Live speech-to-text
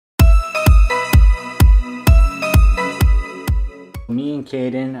and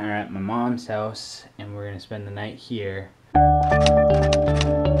Caden are at my mom's house and we're gonna spend the night here.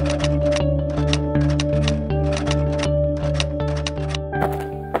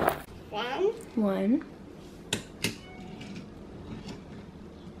 One.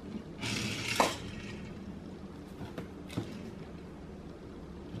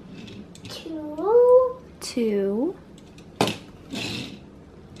 Two.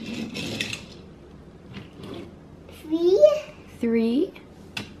 Three.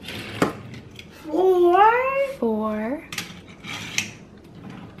 Four.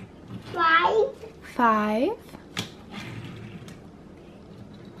 Five.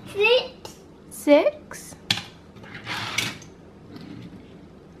 Six.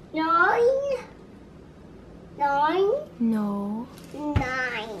 No.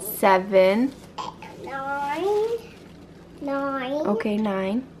 Seven. Okay,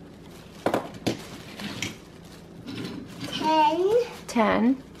 9.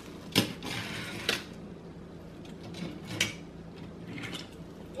 10.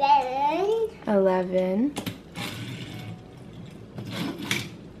 11.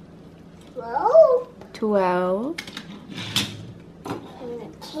 12.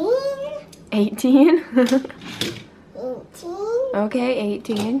 18. Okay,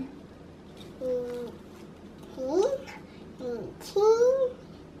 18.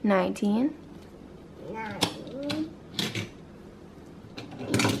 19.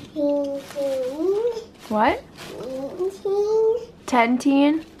 'What?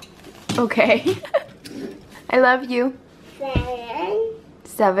 10. Okay. I love you.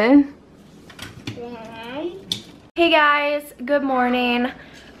 7. Hey guys, good morning.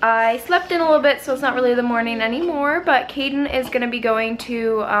 I slept in a little bit, so it's not really the morning anymore, but Caden is gonna be going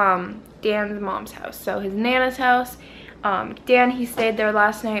to Dan's mom's house, so his Nana's house. Dan, he stayed there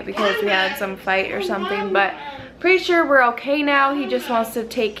last night because we had some fight or something, but pretty sure we're okay now. He just wants to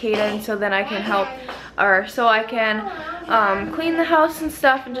take Caden so then I can help, or so I can clean the house and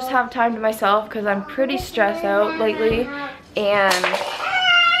stuff and just have time to myself because I'm pretty stressed out lately and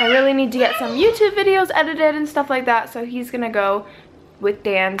I really need to get some YouTube videos edited and stuff like that. So he's gonna go with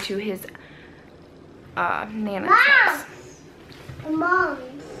Dan to his Nana's house. Mom.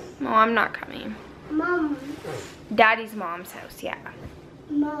 No, I'm not coming. Mom. Daddy's mom's house, yeah.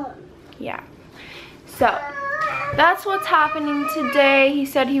 Mom. Yeah. So, that's what's happening today. He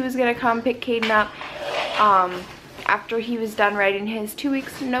said he was gonna come pick Caden up after he was done writing his 2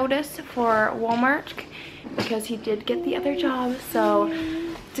 weeks notice for Walmart because he did get the other job, so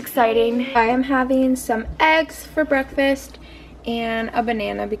it's exciting. I am having some eggs for breakfast and a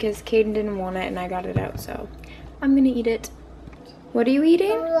banana because Caden didn't want it and I got it out, so I'm gonna eat it. What are you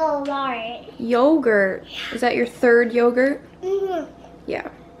eating? Yogurt. Is that your 3rd yogurt? Yeah.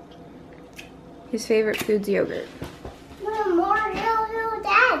 His favorite food's yogurt. More little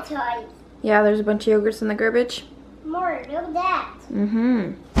dad toys. Yeah, there's a bunch of yogurts in the garbage. More little dad.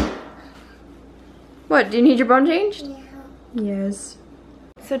 Mm-hmm. What, do you need your bone changed? Yeah. Yes.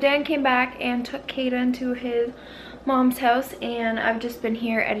 So Dan came back and took Caden to his mom's house and I've just been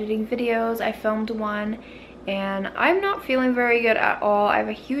here editing videos. I filmed one and I'm not feeling very good at all. I have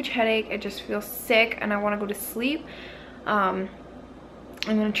a huge headache. I just feel sick and I want to go to sleep. I'm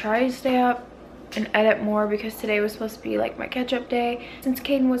gonna try to stay up and edit more because today was supposed to be like my catch-up day. Since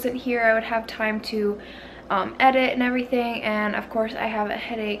Caden wasn't here, I would have time to edit and everything, and of course I have a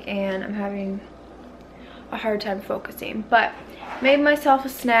headache and I'm having a hard time focusing. But made myself a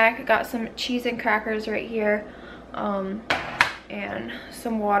snack. Got some cheese and crackers right here and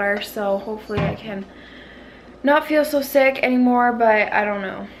some water, so hopefully I can not feel so sick anymore, but I don't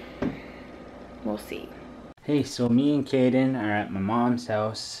know. We'll see. Hey, so me and Caden are at my mom's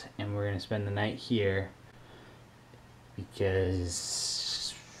house and we're gonna spend the night here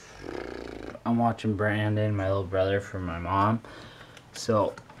because I'm watching Brandon, my little brother, for my mom.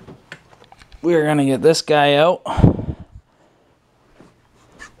 So we're gonna get this guy out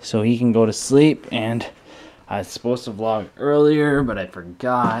so he can go to sleep, and I was supposed to vlog earlier but I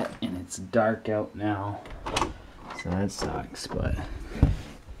forgot and it's dark out now, so that sucks. But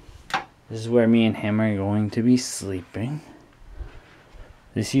this is where me and him are going to be sleeping.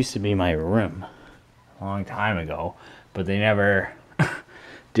 This used to be my room a long time ago, but they never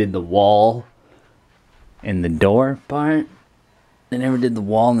did the wall and the door part. They never did the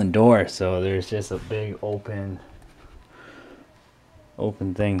wall and the door, so there's just a big open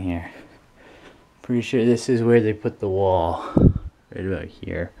thing here. Pretty sure this is where they put the wall, right about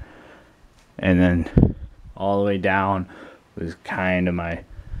here. And then all the way down was kind of my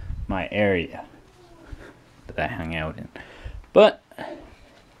area that I hung out in. But,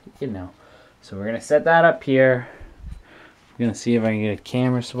 you know, so we're gonna set that up here. gonna see if I can get a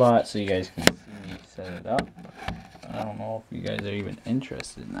camera spot so you guys can see me set it up. I don't know if you guys are even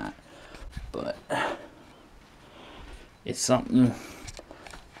interested in that, but it's something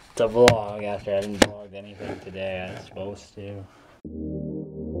to vlog after I haven't vlogged anything today. I was supposed to.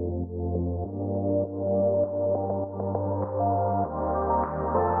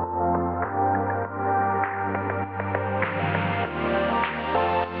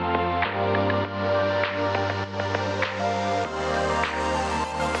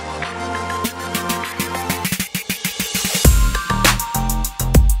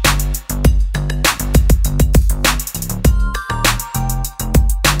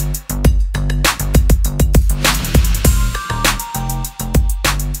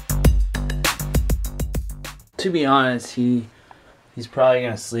 To be honest, he's probably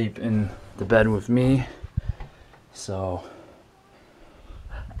gonna sleep in the bed with me. So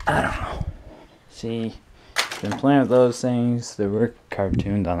I don't know. See, been playing with those things. There were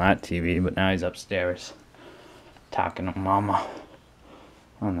cartoons on that TV, but now he's upstairs talking to Mama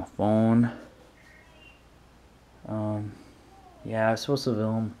on the phone. Yeah, I was supposed to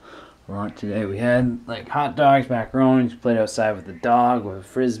film lunch today. We had like hot dogs, macaroni, played outside with the dog with a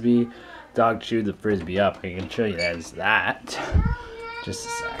frisbee. Dog chewed the frisbee up. I can show you that as that. Just a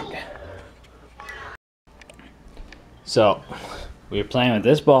sec. So, we were playing with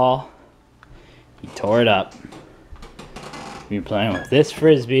this ball. He tore it up. We were playing with this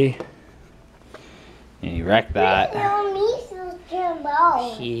frisbee. And he wrecked that.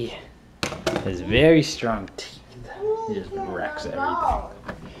 He has very strong teeth. He just wrecks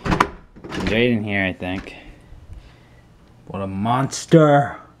everything. He's right in here, I think. What a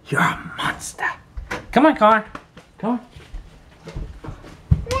monster. You're a monster. Come on, Connor. Come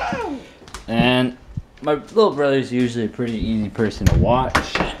on. And my little brother's usually a pretty easy person to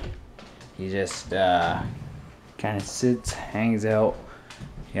watch. He just kind of sits, hangs out.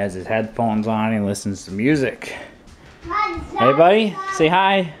 He has his headphones on. He listens to music. Hey, buddy. Say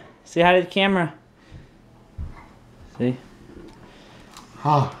hi. Say hi to the camera. See?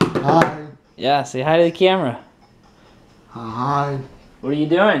 Hi. Yeah, say hi to the camera. Hi. What are you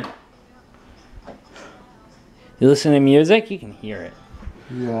doing? You listen to music? You can hear it.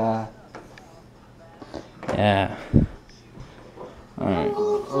 Yeah. Yeah.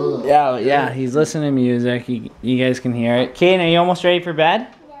 Alright. Yeah, he's listening to music. You guys can hear it. Kaden, are you almost ready for bed?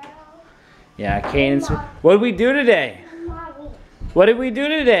 No. Yeah, Kaden's... What did we do today? Mommy. What did we do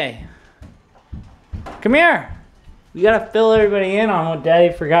today? Come here. We gotta fill everybody in on what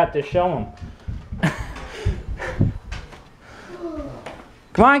Daddy forgot to show them.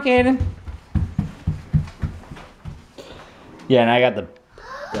 Come on, Kaden. Yeah, and I got the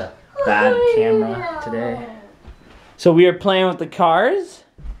bad camera today. So we were playing with the cars.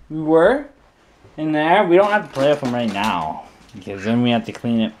 We were in there. We don't have to play with them right now because then we have to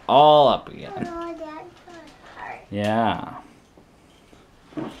clean it all up again. Yeah.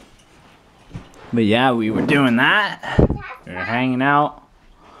 But yeah, we were doing that. We were hanging out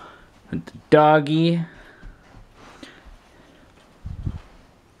with the doggy.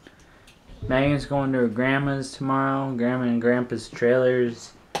 Megan's going to her grandma's tomorrow, grandma and grandpa's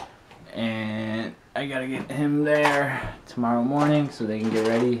trailers, and I gotta get him there tomorrow morning so they can get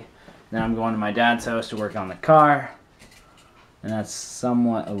ready. Then I'm going to my dad's house to work on the car, and that's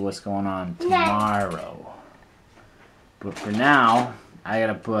somewhat of what's going on tomorrow. But for now, I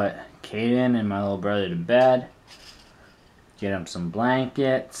gotta put Kaden and my little brother to bed, get him some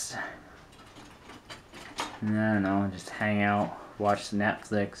blankets, and I don't know, just hang out, watch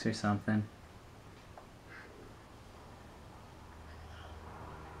Netflix or something.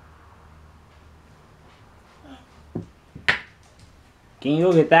 Can you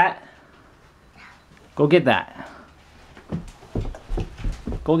go get that? Go get that.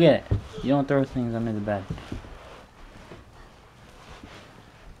 Go get it. You don't throw things under the bed.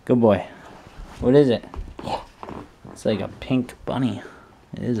 Good boy. What is it? It's like a pink bunny.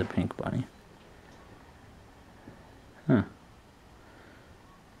 It is a pink bunny. Huh.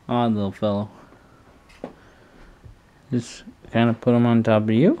 Odd little fellow. Just kind of put him on top of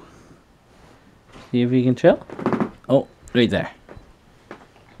you. See if he can chill. Oh, right there.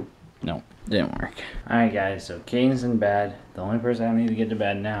 No, didn't work. Alright guys, so Kaden's in bed. The only person I need to get to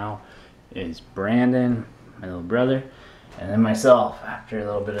bed now is Brandon, my little brother, and then myself after a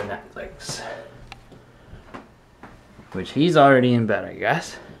little bit of Netflix. Which he's already in bed, I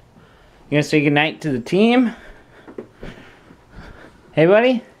guess. You gonna say goodnight to the team? Hey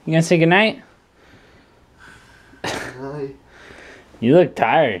buddy, you gonna say goodnight? Hi. You look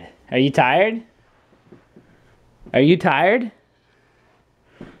tired. Are you tired? Are you tired?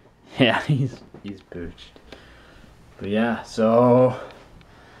 Yeah, he's pooched. But yeah, so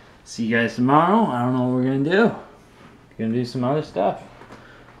see you guys tomorrow. I don't know what we're gonna do. We're gonna do some other stuff.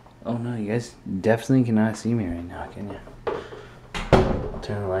 Oh no, you guys definitely cannot see me right now, can you? I'll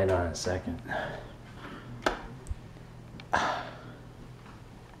turn the light on in a second.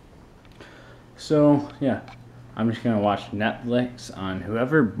 So yeah, I'm just gonna watch Netflix on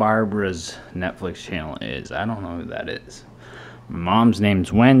whoever Barbara's Netflix channel is. I don't know who that is. My mom's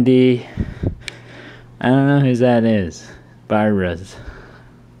name's Wendy. I don't know who that is. Barbara's.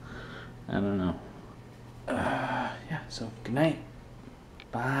 I don't know. Yeah, so good night.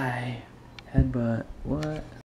 Bye. Headbutt. What?